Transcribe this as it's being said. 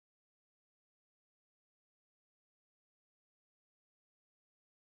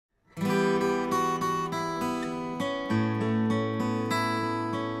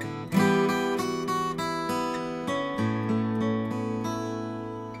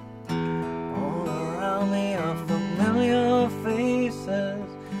glasses,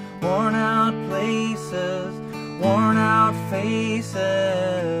 worn out places, worn out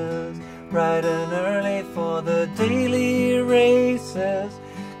faces, bright and early for the daily races,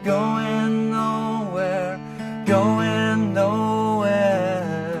 going nowhere, going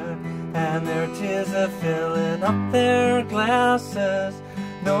nowhere, and their tears are filling up their glasses.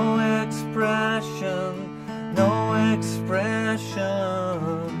 No expression, no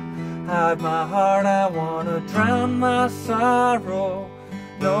expression. Hide my heart, I wanna drown my sorrow.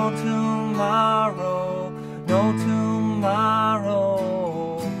 No tomorrow, no tomorrow.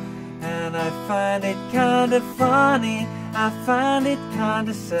 And I find it kinda funny, I find it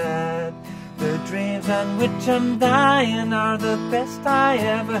kinda sad. The dreams on which I'm dying are the best I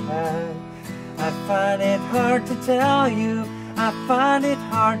ever had. I find it hard to tell you, I find it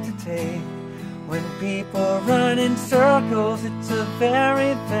hard to take. When people run in circles, it's a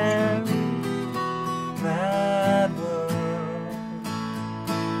very, very bad world.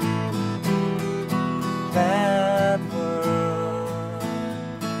 Bad world.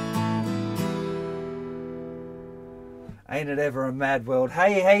 Ain't it ever a mad world?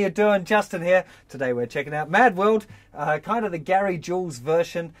 Hey, how you doing? Justin here. Today we're checking out Mad World, kind of the Gary Jules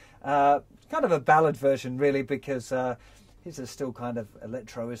version, kind of a ballad version really, because his is still kind of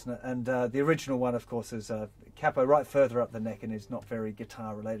electro, isn't it? And the original one, of course, is capo right further up the neck and is not very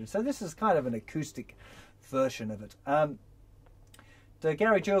guitar related. So this is kind of an acoustic version of it. The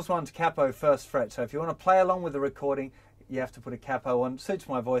Gary Jules one's capo first fret. So if you want to play along with the recording, you have to put a capo on. Suits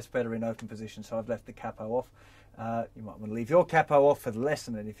my voice better in open position, so I've left the capo off. You might want to leave your capo off for the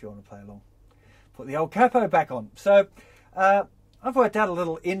lesson, and if you want to play along, put the old capo back on. So I've worked out a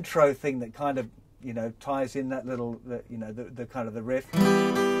little intro thing that kind of, you know, ties in that little, you know, the kind of the riff.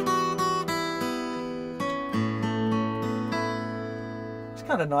 It's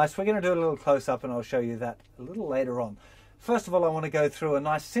kind of nice. We're going to do a little close-up and I'll show you that a little later on. First of all, I want to go through a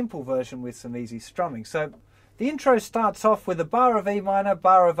nice simple version with some easy strumming. So the intro starts off with a bar of E minor,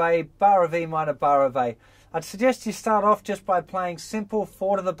 bar of A, bar of E minor, bar of A. I'd suggest you start off just by playing simple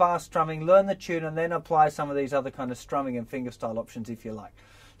 4 to the bar strumming, learn the tune, and then apply some of these other kind of strumming and fingerstyle options if you like.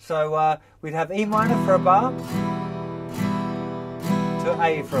 So we'd have E minor for a bar, to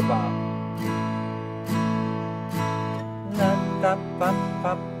A for a bar.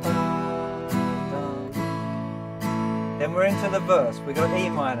 Then we're into the verse. We got E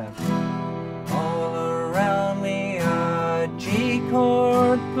minor. All around me are G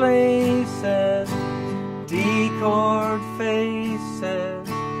chord places, D chord faces,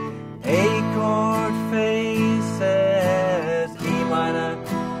 A chord faces, E minor.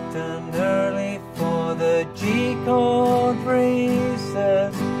 Turned early for the G chord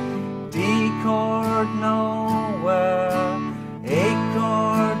races, D chord nowhere, A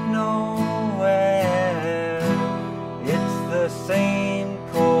chord nowhere. It's the same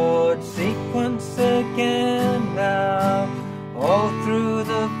chord sequence again now, all through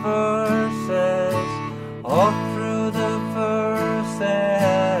the verses, all through the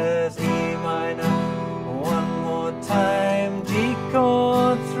verses. E minor, one more time, G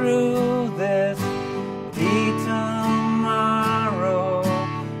chord through this, D tomorrow,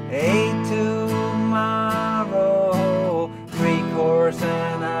 A tomorrow, pre-chorus,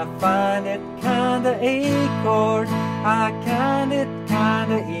 and I find it kinda A chord, I kind it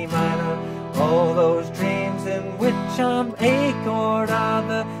kinda E minor. All those dreams in which I'm A chord are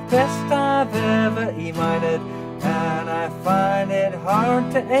the best I've ever E minored, and I find it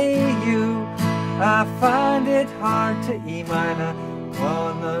hard to A U, I find it hard to E minor.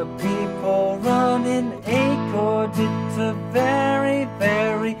 When the people run in A chords, it's a very,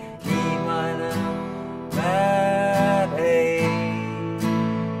 very E minor, bad A,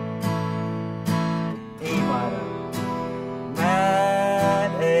 E minor,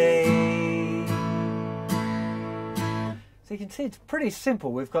 bad A. So you can see it's pretty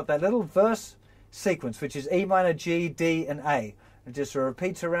simple. We've got that little verse sequence, which is E minor, G, D, and A. It just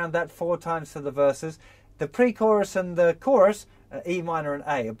repeats around that 4 times for the verses. The pre-chorus and the chorus, E minor and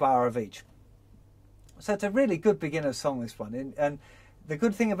A, a bar of each. So it's a really good beginner song, this one. And the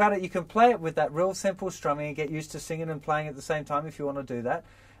good thing about it, you can play it with that real simple strumming and get used to singing and playing at the same time if you want to do that.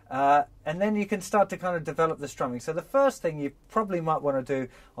 And then you can start to kind of develop the strumming. So the first thing you probably might want to do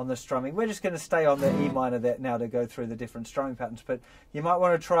on the strumming, we're just going to stay on the E minor there now to go through the different strumming patterns, but you might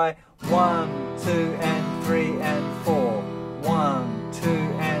want to try 1, 2, and 3, and 4. 1, 2,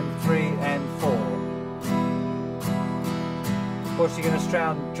 and 3, and 4. Of course, you're going to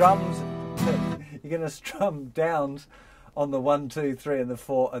strum drums, you're going to strum downs on the 1, 2, 3, and the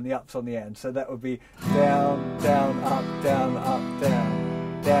 4, and the ups on the end. So that would be down, down, up, down, up,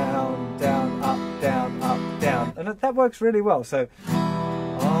 down, down, down, up, down, up, down. And that works really well. So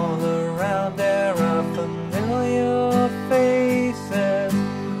all around there are familiar faces,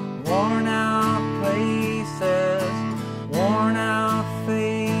 worn out places, worn out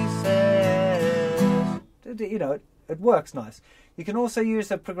faces. You know, it works nice. You can also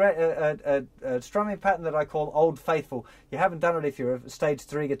use a strumming pattern that I call Old Faithful. You haven't done it if you're a stage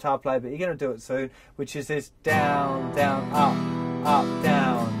 3 guitar player, but you're going to do it soon, which is this down, down, up, up,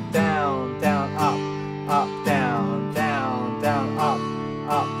 down, down, down, up, up, down, down, down, up,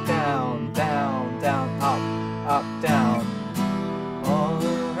 up, down, down, down, up, up, down. All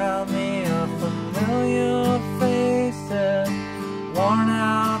around me are familiar faces, worn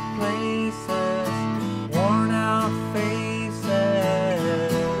out places, worn out faces.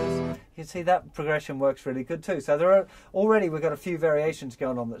 You can see that progression works really good too. So there are already, we've got a few variations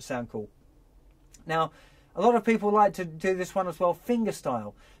going on that sound cool. Now, a lot of people like to do this one as well,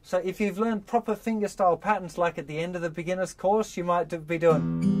 fingerstyle. So if you've learned proper fingerstyle patterns, like at the end of the beginner's course, you might be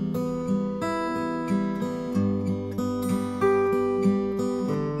doing.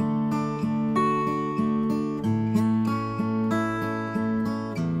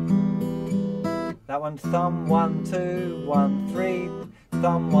 That one, thumb 1 2 1 3,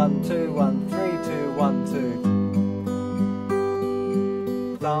 thumb 1 2 1 3 2 1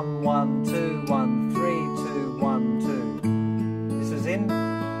 2, thumb 1 2 1 3 2 1 2. This is in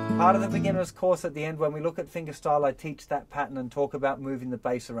part of the beginner's course. At the end, when we look at fingerstyle, I teach that pattern and talk about moving the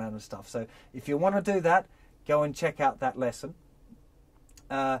bass around and stuff. So if you want to do that, go and check out that lesson,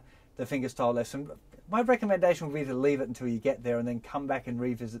 the fingerstyle lesson. My recommendation would be to leave it until you get there and then come back and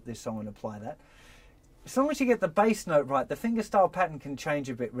revisit this song and apply that. As long as you get the bass note right, the fingerstyle pattern can change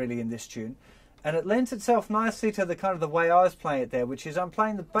a bit really in this tune, and it lends itself nicely to the kind of the way I was playing it there, which is I'm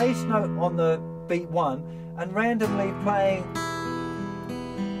playing the bass note on the beat 1 and randomly playing,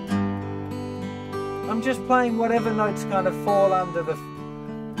 I'm just playing whatever notes kind of fall under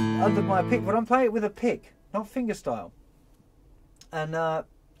my pick, but I'm playing it with a pick, not fingerstyle. And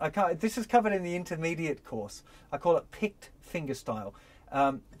this is covered in the intermediate course. I call it picked fingerstyle.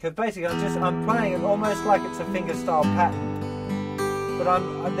 Because basically I'm playing it almost like it's a fingerstyle pattern,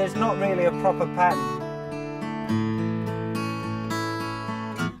 but there's not really a proper pattern.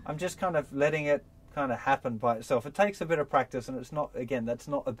 I'm just kind of letting it kind of happen by itself. It takes a bit of practice, and it's not, again, that's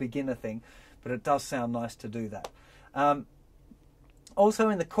not a beginner thing, but it does sound nice to do that. Also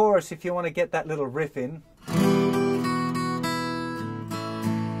in the chorus, if you want to get that little riff in, you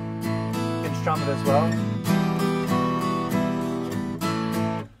can strum it as well.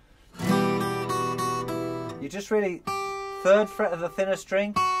 You just really 3rd fret of the thinner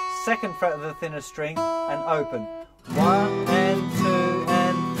string, 2nd fret of the thinner string, and open. 1 and 2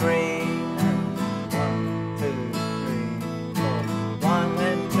 and 3, and 1, 2, 3, 4. 1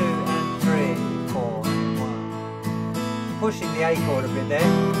 and 2 and 3, 4, 1. Pushing the A chord a bit there.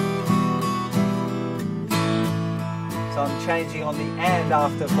 So I'm changing on the and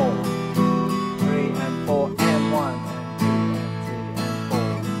after 4. 3 and 4 and 1 and 2 and 3 and 4.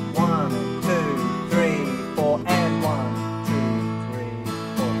 1 and 2, 3, 4 and 1, 2, 3,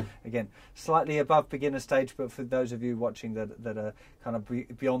 4. Again, slightly above beginner stage, but for those of you watching that are kind of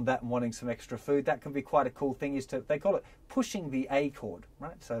beyond that and wanting some extra food, that can be quite a cool thing. They call it pushing the A chord,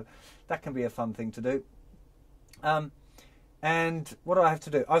 right? So that can be a fun thing to do. And what do I have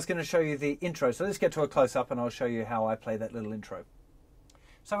to do? I was going to show you the intro, so let's get to a close-up and I'll show you how I play that little intro.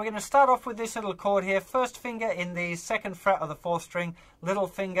 So we're going to start off with this little chord here. 1st finger in the 2nd fret of the 4th string, little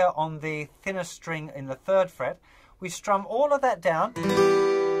finger on the thinner string in the 3rd fret. We strum all of that down,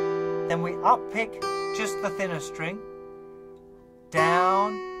 then we up pick just the thinner string,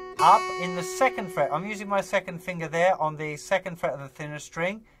 down, up in the 2nd fret. I'm using my 2nd finger there on the 2nd fret of the thinner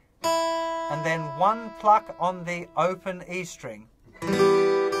string, and then 1 pluck on the open E string.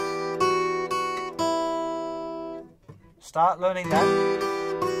 Start learning that.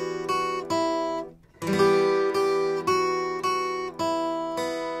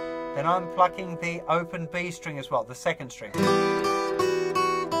 Then I'm plucking the open B string as well, the 2nd string.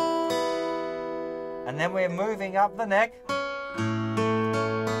 And then we're moving up the neck.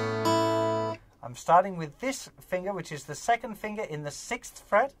 I'm starting with this finger, which is the 2nd finger in the 6th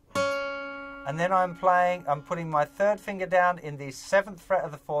fret. And then I'm putting my 3rd finger down in the 7th fret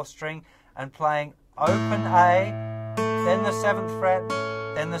of the 4th string and playing open A, then the 7th fret,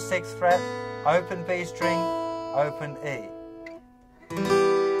 then the 6th fret, open B string, open E.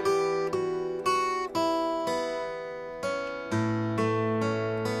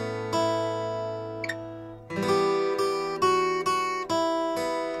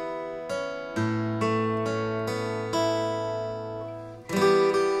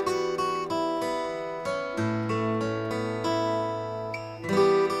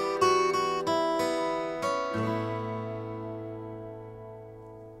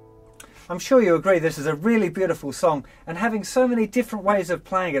 I'm sure you agree this is a really beautiful song, and having so many different ways of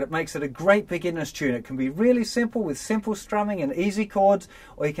playing it, it makes it a great beginner's tune. It can be really simple with simple strumming and easy chords,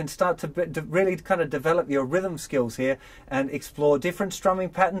 or you can start to really kind of develop your rhythm skills here and explore different strumming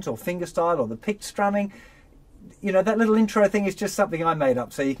patterns or fingerstyle or the picked strumming. You know, that little intro thing is just something I made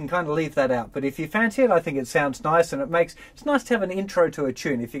up, so you can kind of leave that out. But if you fancy it, I think it sounds nice, and it's nice to have an intro to a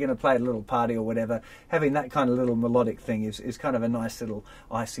tune. If you're going to play at a little party or whatever, having that kind of little melodic thing is kind of a nice little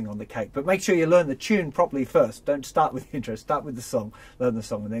icing on the cake. But make sure you learn the tune properly first. Don't start with the intro. Start with the song. Learn the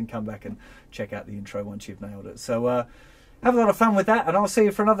song, and then come back and check out the intro once you've nailed it. So have a lot of fun with that, and I'll see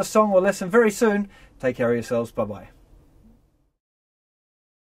you for another song or lesson very soon. Take care of yourselves. Bye-bye.